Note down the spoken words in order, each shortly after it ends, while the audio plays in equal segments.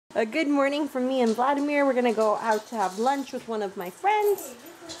A good morning from me and Vladimir. We're gonna go out to have lunch with one of my friends,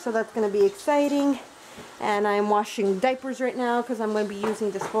 so that's gonna be exciting. And I'm washing diapers right now because I'm gonna be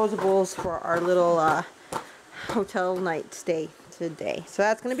using disposables for our little hotel night stay today. So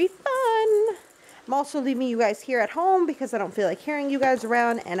that's gonna be fun. I'm also leaving you guys here at home because I don't feel like hearing you guys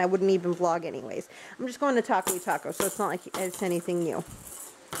around, and I wouldn't even vlog anyways. I'm just going to Taco, so it's not like it's anything new.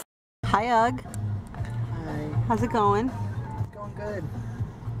 Hi, Ugg. Hi. How's it going? It's going good.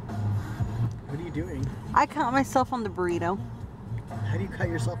 What are you doing? I cut myself on the burrito. How do you cut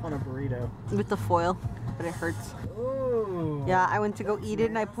yourself on a burrito? With the foil, but it hurts. Oh. Yeah, I went to go eat it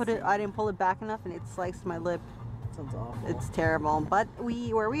and I didn't pull it back enough and it sliced my lip. Sounds awful. It's terrible. But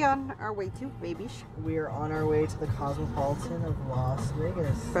where are we on our way to, babies? We are on our way to the Cosmopolitan of Las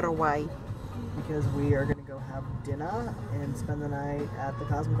Vegas. But why? Because we are going to go have dinner and spend the night at the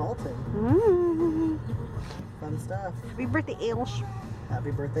Cosmopolitan. Fun stuff. Happy birthday, Ailes.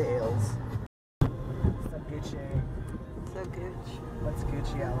 Happy birthday, Ailes. What's up, Gucci? So good. What's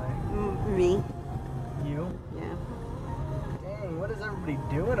Gucci, LA? Me. You? Yeah. Dang, what is everybody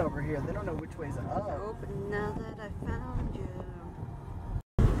doing over here? They don't know which way's up. Oh, but now that I found you.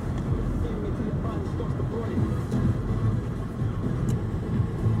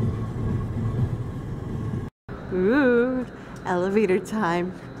 Ooh, elevator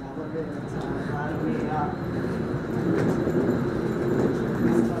time.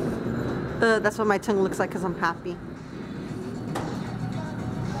 That's what my tongue looks like because I'm happy.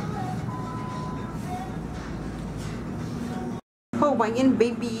 Hawaiian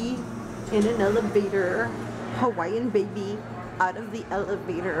baby in an elevator. Hawaiian baby out of the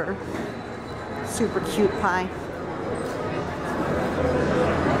elevator. Super cute pie.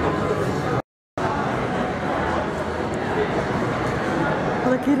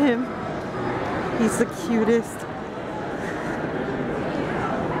 Look at him. He's the cutest.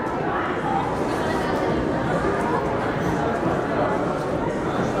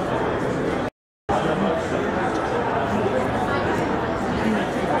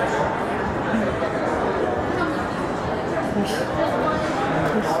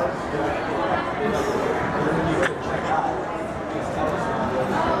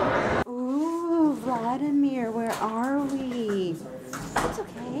 Ooh, Vladimir, where are we? It's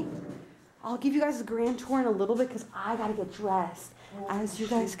okay. I'll give you guys a grand tour in a little bit because I gotta get dressed. As you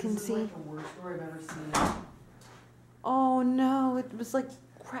guys can see. Oh no, it was like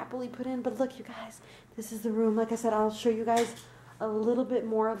crappily put in, but look, you guys, this is the room. Like I said, I'll show you guys a little bit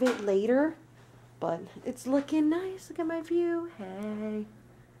more of it later, but it's looking nice. Look at my view. Hey.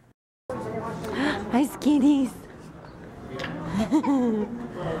 Hi, skinnies.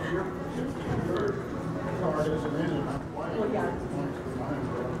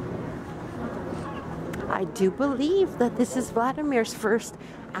 I do believe that this is Vladimir's first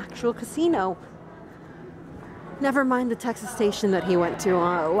actual casino. Never mind the Texas station that he went to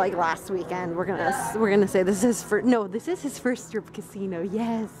like last weekend. We're gonna say this is this is his first strip casino.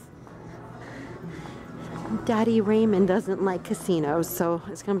 Yes. Daddy Raymond doesn't like casinos, so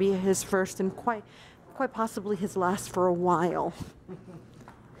it's gonna be his first and quite possibly his last for a while.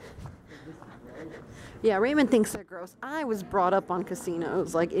 Yeah, Raymond thinks they're gross. I was brought up on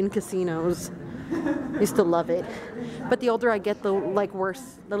casinos, like in casinos. Used to love it. But the older I get, the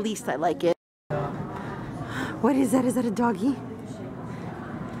least I like it. What is that? Is that a doggy?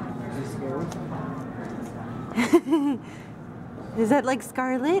 Is that like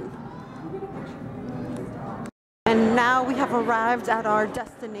Scarlet? And now we have arrived at our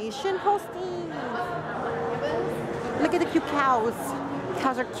destination, hosting. Look at the cute cows.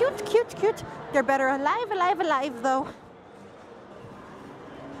 Cows are cute, cute, cute. They're better alive though.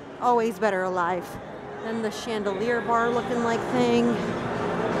 Always better alive. Then the chandelier bar looking like thing.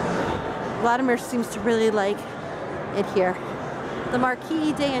 Vladimir seems to really like it here. The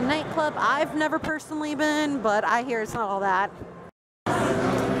Marquee Day and Night Club. I've never personally been, but I hear it's not all that.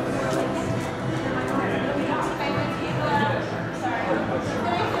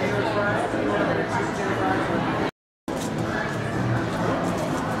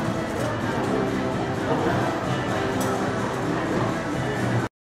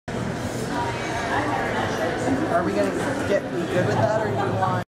 Are we gonna be good with that, or do you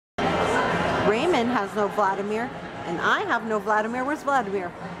want? Raymond has no Vladimir, and I have no Vladimir. Where's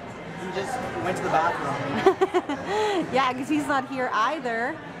Vladimir? He just went to the bathroom. Yeah, because he's not here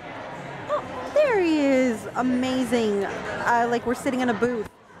either. Oh, there he is. Amazing. Like we're sitting in a booth.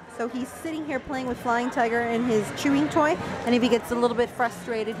 So he's sitting here playing with Flying Tiger and his chewing toy, and if he gets a little bit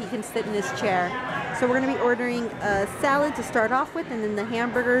frustrated, he can sit in his chair. So we're going to be ordering a salad to start off with, and then the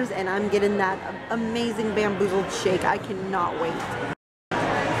hamburgers, and I'm getting that amazing bamboozled shake. I cannot wait.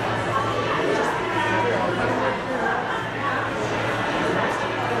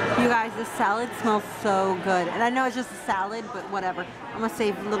 salad smells so good. And I know it's just a salad, but whatever. I'm gonna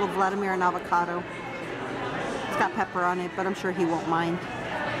save little Vladimir an avocado. It's got pepper on it, but I'm sure he won't mind.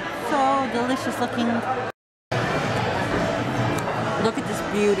 So delicious looking. Look at this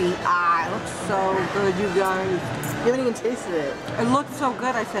beauty. Ah, it looks so good, you guys. You haven't even tasted it. It looks so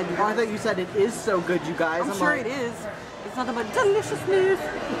good, I said. Oh, I thought you said it is so good, you guys. I'm sure it is. It's nothing but deliciousness.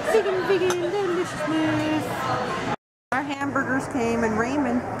 Vegan deliciousness. Our hamburgers came, and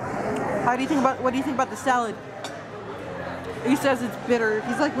Raymond, what do you think about the salad? He says it's bitter.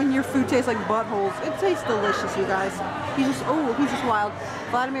 He's like, when your food tastes like buttholes. It tastes delicious, you guys. He's just wild.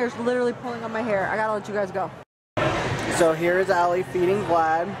 Vladimir is literally pulling on my hair. I gotta let you guys go. So here's Allie feeding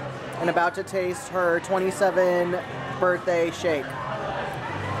Vlad and about to taste her 27th birthday shake.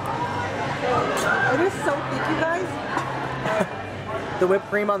 It is so thick, you guys. The whipped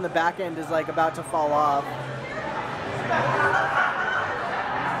cream on the back end is like about to fall off.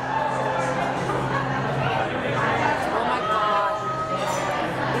 Oh my god.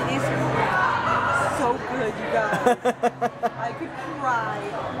 It is so good, you guys. I could cry.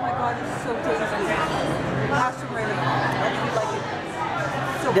 Oh my god, it's so tasty. Pastor Raymond, I think you like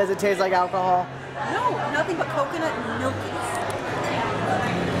it. So Does it taste like alcohol? no, nothing but coconut and milkies.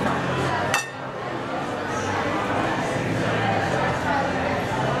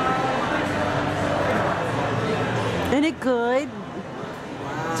 Isn't it good?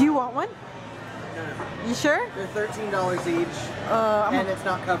 Wow. Do you want one? No. You sure? They're $13 each, and it's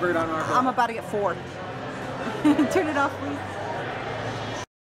not covered on our bill. I'm about to get 4. Turn it off, please.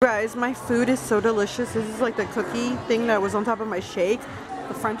 Guys, my food is so delicious. This is like the cookie thing that was on top of my shake.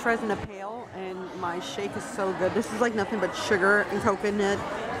 The french fries in a pail, and my shake is so good. This is like nothing but sugar and coconut,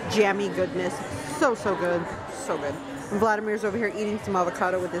 jammy goodness. So good. So good. And Vladimir's over here eating some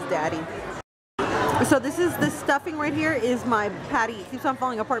avocado with his daddy. So this stuffing right here is my patty. It keeps on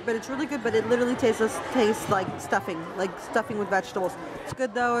falling apart, but it's really good, but it literally tastes like stuffing with vegetables. It's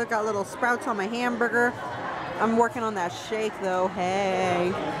good though. It got little sprouts on my hamburger. I'm working on that shake though.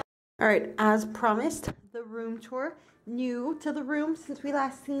 Hey. All right, as promised, the room tour. New to the room since we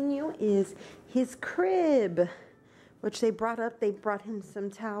last seen you is his crib, which they brought up. They brought him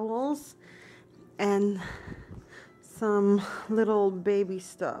some towels and some little baby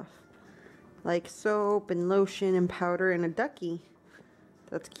stuff, like soap and lotion and powder and a ducky.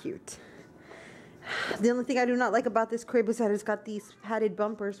 That's cute. The only thing I do not like about this crib is that it's got these padded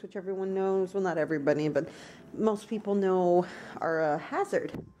bumpers, which everyone knows, well, not everybody, but most people know are a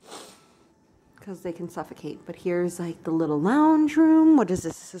hazard because they can suffocate. But here's like the little lounge room. What is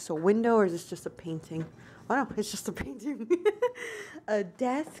this? Is this a window or is this just a painting? Oh no, it's just a painting. A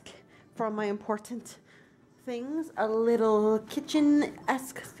desk for all my important things. A little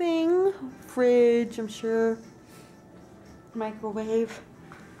kitchen-esque thing. Fridge, I'm sure. Microwave.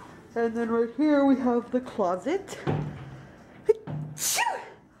 And then right here we have the closet.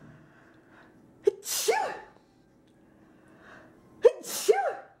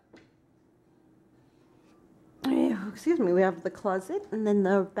 Excuse me, we have the closet and then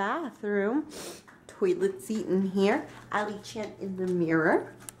the bathroom. Toilet seat in here. Ali Chan in the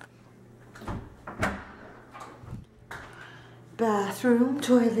mirror. Bathroom,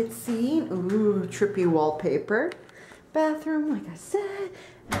 toilet seat. Ooh, trippy wallpaper. Bathroom, like I said.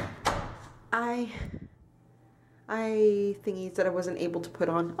 Thingies that I wasn't able to put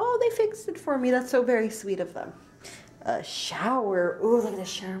on. Oh, they fixed it for me. That's so very sweet of them. A shower. Oh, look at this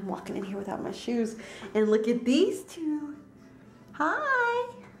shower. I'm walking in here without my shoes. And look at these two.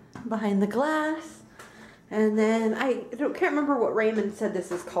 Hi. Behind the glass. And then I can't remember what Raymond said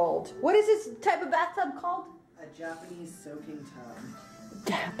this is called. What is this type of bathtub called? A Japanese soaking tub.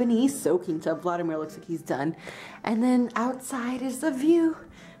 Japanese soaking tub. Vladimir looks like he's done. And then outside is the view.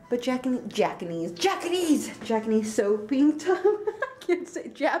 But Japanese soaping tub. I can't say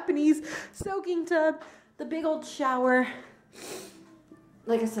Japanese soaking tub. The big old shower.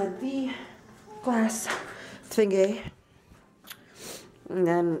 Like I said, the glass thingy. And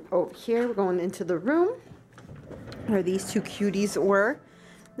then over here, we're going into the room where these two cuties were.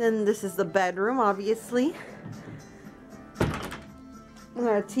 Then this is the bedroom, obviously. We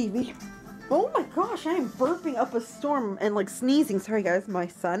got a TV. Oh my gosh, I am burping up a storm and like sneezing. Sorry guys, my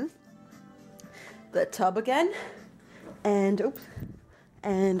son. The tub again. And oops.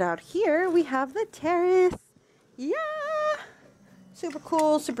 And out here we have the terrace. Yeah. Super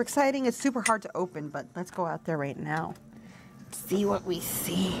cool, super exciting. It's super hard to open, but let's go out there right now. See what we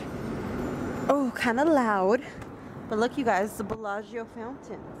see. Oh, kind of loud. But look you guys, the Bellagio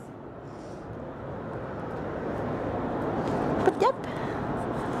fountains. But yep.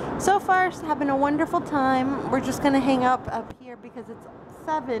 So far, having a wonderful time. We're just going to hang up here because it's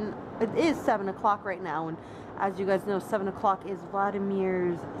 7. It is 7 o'clock right now, and as you guys know, 7 o'clock is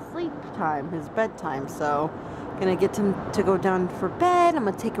Vladimir's sleep time, his bedtime. So, gonna get him to go down for bed. I'm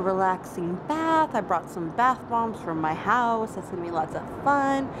gonna take a relaxing bath. I brought some bath bombs from my house. That's gonna be lots of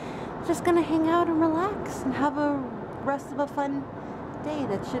fun. Just gonna hang out and relax and have a rest of a fun day.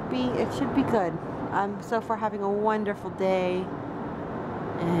 It should be good. I'm so far having a wonderful day,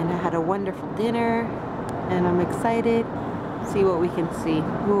 and I had a wonderful dinner, and I'm excited. See what we can see.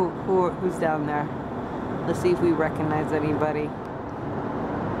 Who's down there? Let's see if we recognize anybody.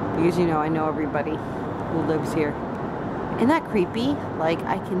 Because you know, I know everybody who lives here. Isn't that creepy? Like,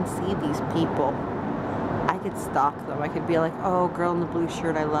 I can see these people. I could stalk them. I could be like, oh, girl in the blue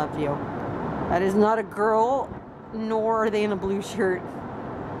shirt, I love you. That is not a girl, nor are they in a blue shirt.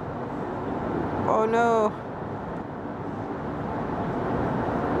 Oh no.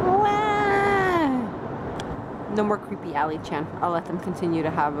 No more creepy Alley-chan. I'll let them continue to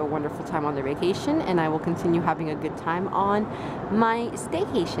have a wonderful time on their vacation, and I will continue having a good time on my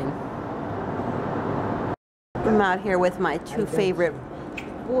staycation. I'm out here with my 2 favorite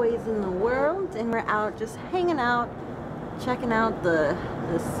boys in the world, and we're out just hanging out, checking out the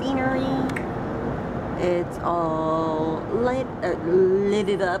scenery. It's all lit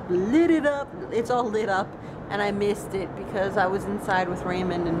up. It's all lit up. And I missed it because I was inside with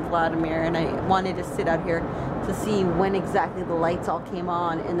Raymond and Vladimir, and I wanted to sit out here to see when exactly the lights all came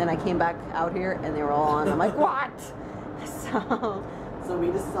on, and then I came back out here and they were all on. I'm like, what? So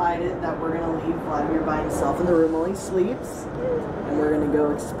we decided that we're gonna leave Vladimir by himself in the room while he sleeps, and we're gonna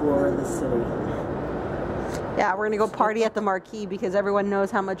go explore the city. Yeah, we're gonna go party at the Marquee because everyone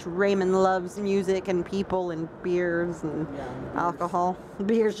knows how much Raymond loves music and people and beers and alcohol.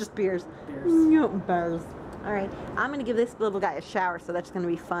 Beers, just beers. Beers. All right, I'm gonna give this little guy a shower, so that's gonna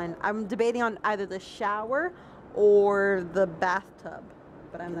be fun. I'm debating on either the shower or the bathtub,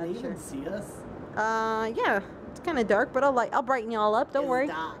 but I'm not sure. Can they even see us? Yeah, it's kind of dark, but I'll brighten you all up. Don't worry.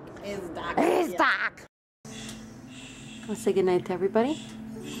 Dark. It's dark. It's dark. Let's say goodnight to everybody.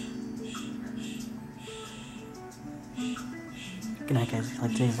 Good night, guys. If you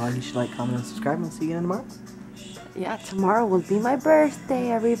like today's vlog, you should like, comment, and subscribe, and we'll see you again tomorrow. Yeah, tomorrow will be my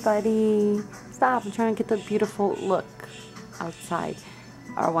birthday, everybody. Stop, I'm trying to get the beautiful look outside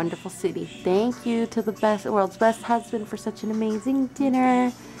our wonderful city. Thank you to the world's best husband for such an amazing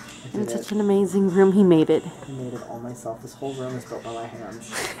dinner and such an amazing room. He made it. I made it all myself. This whole room is built by my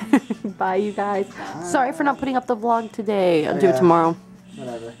hands. Bye, you guys. Bye. Sorry for not putting up the vlog today. I'll do it tomorrow.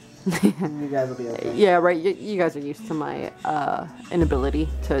 Whatever. You guys will be okay. Yeah, right. You guys are used to my inability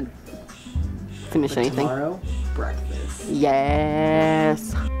to finish anything. Tomorrow, breakfast.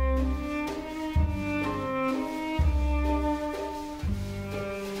 Yes.